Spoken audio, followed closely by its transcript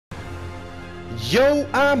Yo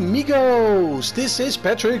amigos, this is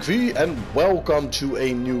Patrick V and welcome to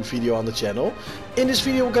a new video on the channel. In this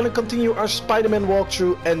video we're gonna continue our Spider-Man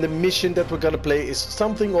walkthrough, and the mission that we're gonna play is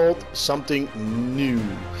something old, something new.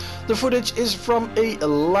 The footage is from a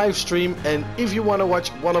live stream, and if you wanna watch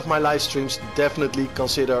one of my live streams, definitely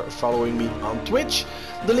consider following me on Twitch.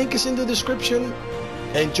 The link is in the description.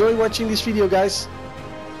 Enjoy watching this video, guys.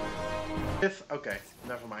 Okay,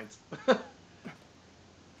 never mind.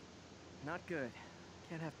 Not good.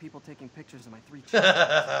 Can't have people taking pictures of my 3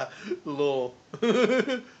 children. Lol.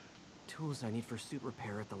 Tools I need for suit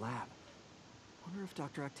repair at the lab. Wonder if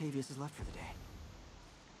Dr. Octavius is left for the day.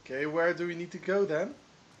 Okay, where do we need to go then?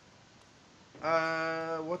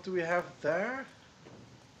 What do we have there?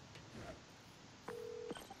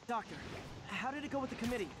 Doctor, how did it go with the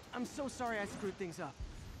committee? I'm so sorry I screwed things up.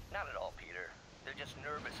 Not at all, Peter. They're just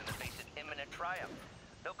nervous in the face of imminent triumph.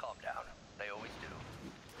 They'll calm down. They always do.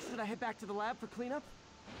 Should I head back to the lab for cleanup?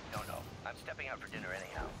 No. I'm stepping out for dinner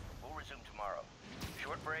anyhow. We'll resume tomorrow.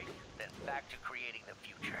 Short break, then back to creating the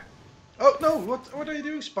future. Oh no, what are you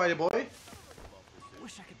doing, Spider Boy?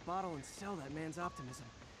 Wish I could bottle and sell that man's optimism.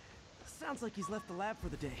 Sounds like he's left the lab for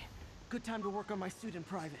the day. Good time to work on my suit in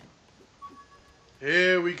private.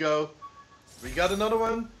 Here we go. We got another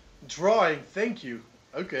one. Drawing, thank you.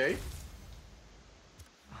 Okay.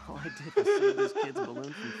 All I did was save this kid's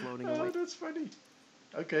balloon from floating away. Oh, that's funny.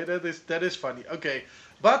 Okay, that is funny. Okay,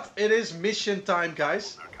 but it is mission time,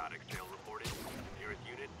 guys. Narcotics trail reported. Nearest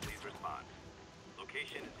unit, please respond.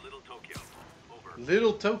 Location is Little Tokyo. Over.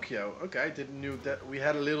 Little Tokyo. Okay, I didn't knew that we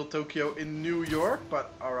had a Little Tokyo in New York,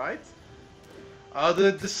 but all right.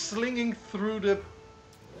 The slinging through the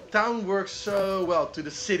town works so well, to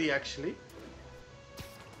the city actually.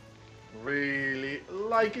 Really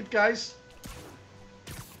like it, guys.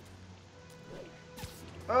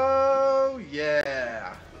 Oh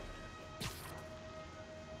yeah.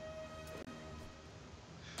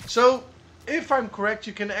 So if I'm correct,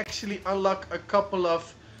 you can actually unlock a couple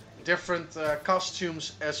of different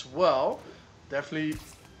costumes as well. Definitely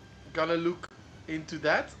gonna look into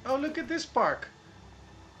that. Oh, look at this park.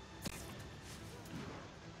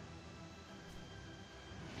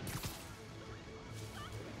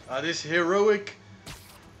 This heroic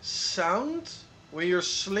sound when you're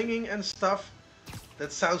slinging and stuff.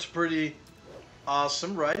 That sounds pretty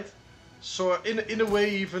awesome, right? So in a way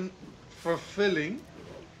even fulfilling.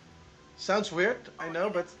 Sounds weird, I know,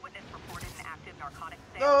 but Witness reported an active narcotics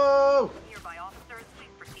sale. no! Nearby officers, please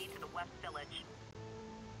proceed to the West Village.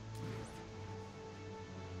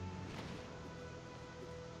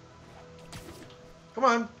 Come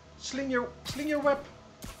on, sling your web.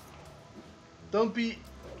 Don't be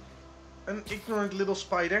an ignorant little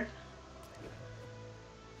spider.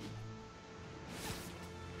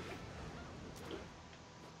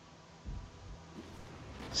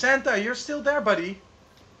 Santa, you're still there, buddy?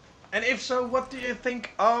 And if so, what do you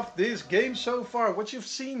think of this game so far? What you've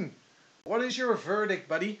seen? What is your verdict,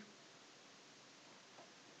 buddy?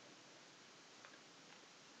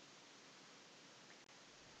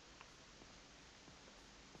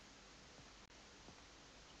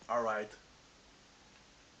 Alright.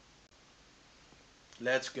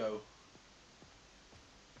 Let's go.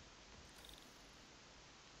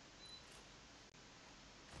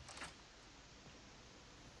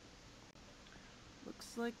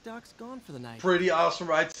 Looks like Doc's gone for the night. Pretty awesome,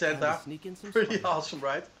 right, Time Santa? to sneak in some Pretty spider. awesome,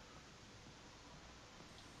 right?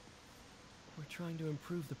 We're trying to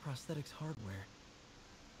improve the prosthetics hardware.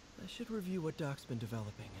 I should review what Doc's been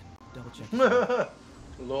developing and double check.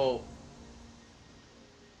 Lol.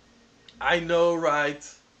 I know, right?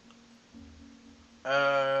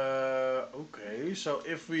 Okay, so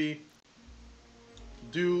if we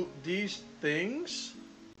do these things,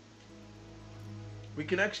 we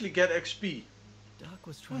can actually get XP. Doc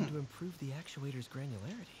was trying to improve the actuator's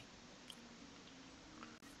granularity.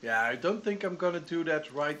 Yeah, I don't think I'm gonna do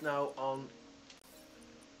that right now on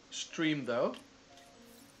stream though.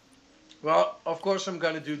 Well, of course I'm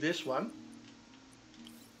gonna do this one.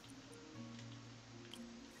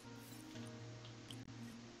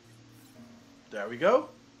 There we go.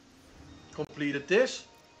 Completed this.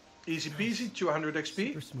 Easy peasy, 200 XP.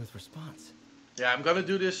 Super smooth response. Yeah, I'm gonna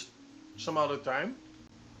do this some other time.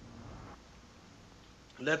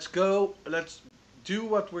 Let's go. Let's do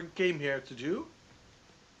what we came here to do.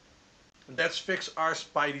 And that's fix our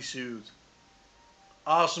Spidey suit.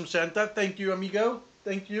 Awesome, Santa. Thank you, amigo.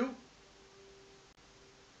 Thank you.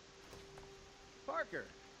 Parker!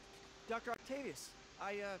 Dr. Octavius,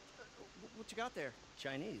 what you got there?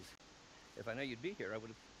 Chinese. If I know you'd be here, I would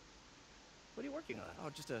have... What are you working on? Oh,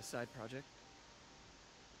 just a side project.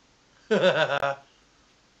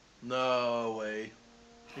 No way.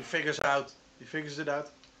 He figures out. He figures it out.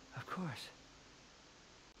 Of course.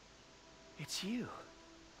 It's you.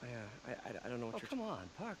 I don't know what Oh, you're... come on,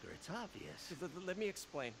 Parker, it's obvious. Let me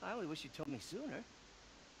explain. I only wish you told me sooner.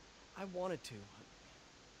 I wanted to,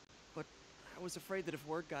 but I was afraid that if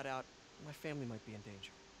word got out, my family might be in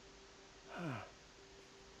danger. Huh.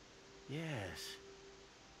 Yes.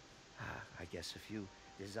 I guess if you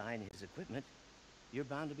design his equipment, you're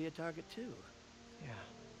bound to be a target too.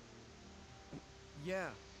 Yeah. Yeah.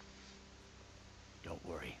 Don't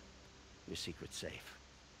worry. Your secret's safe.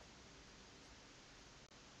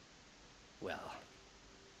 Well,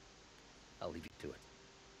 I'll leave you to it.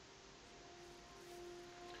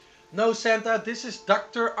 No, Santa, this is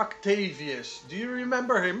Dr. Octavius. Do you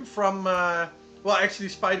remember him from, well, actually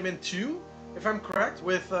Spider-Man 2, if I'm correct,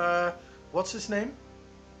 with, what's his name?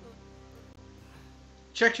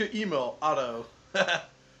 Check your email, Otto.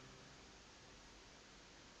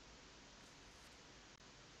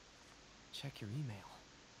 Check your email.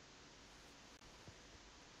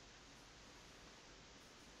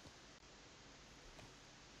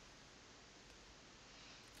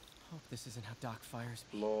 Hope this isn't how Doc fires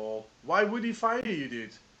me. Lol. Why would he fire you,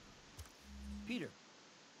 dude? Peter,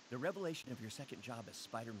 the revelation of your second job as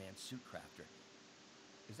Spider-Man suit crafter,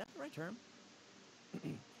 is that the right term?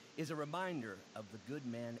 Is a reminder of the good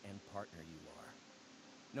man and partner you are.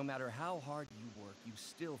 No matter how hard you work, you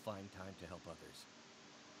still find time to help others.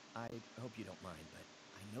 I hope you don't mind, but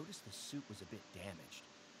I noticed the suit was a bit damaged,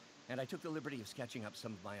 and I took the liberty of sketching up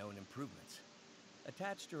some of my own improvements.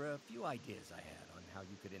 Attached are a few ideas I had on how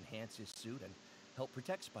you could enhance his suit and help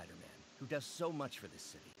protect Spider-Man, who does so much for this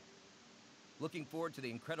city. Looking forward to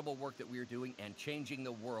the incredible work that we're doing and changing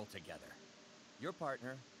the world together. Your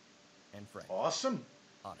partner and friend. Awesome.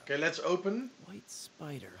 Otto. Okay, let's open. White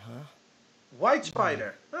spider, huh? White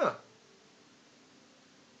spider. Huh.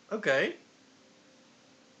 Okay.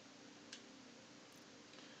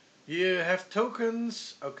 You have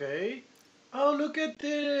tokens. Okay. Oh, look at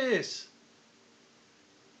this.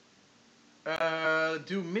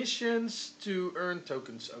 Do missions to earn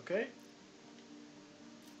tokens. Okay.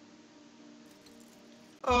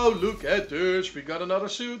 Oh, look at this. We got another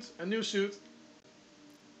suit. A new suit.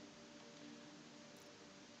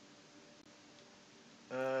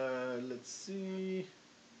 Let's see.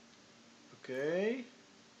 Okay.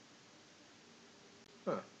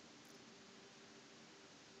 Huh.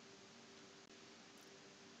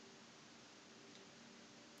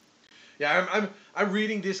 Yeah, I'm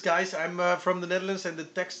reading this, guys. I'm from the Netherlands, and the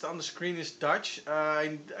text on the screen is Dutch.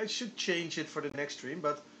 I should change it for the next stream,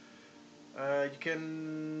 but you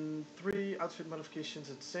can 3 outfit modifications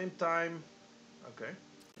at the same time. Okay.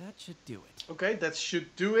 That should do it. Okay, that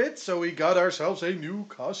should do it. So we got ourselves a new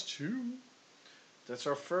costume. That's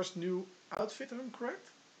our first new outfit, if I'm correct.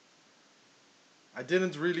 I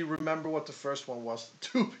didn't really remember what the first one was,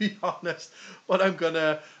 to be honest. But I'm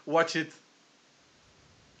gonna watch it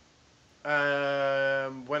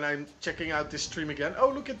when I'm checking out this stream again. Oh,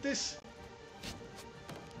 look at this.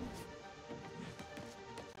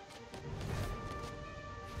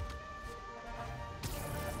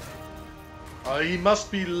 Oh, he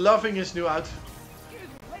must be loving his new outfit.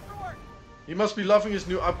 He must be loving his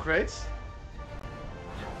new upgrades.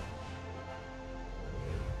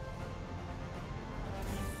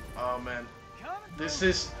 Oh man, this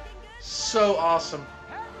is so awesome.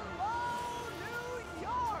 Hello, New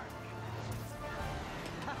York!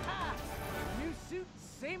 New suit,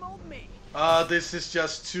 same old me. This is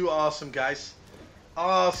just too awesome, guys.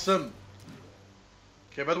 Awesome.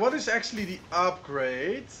 Okay, but what is actually the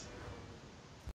upgrade?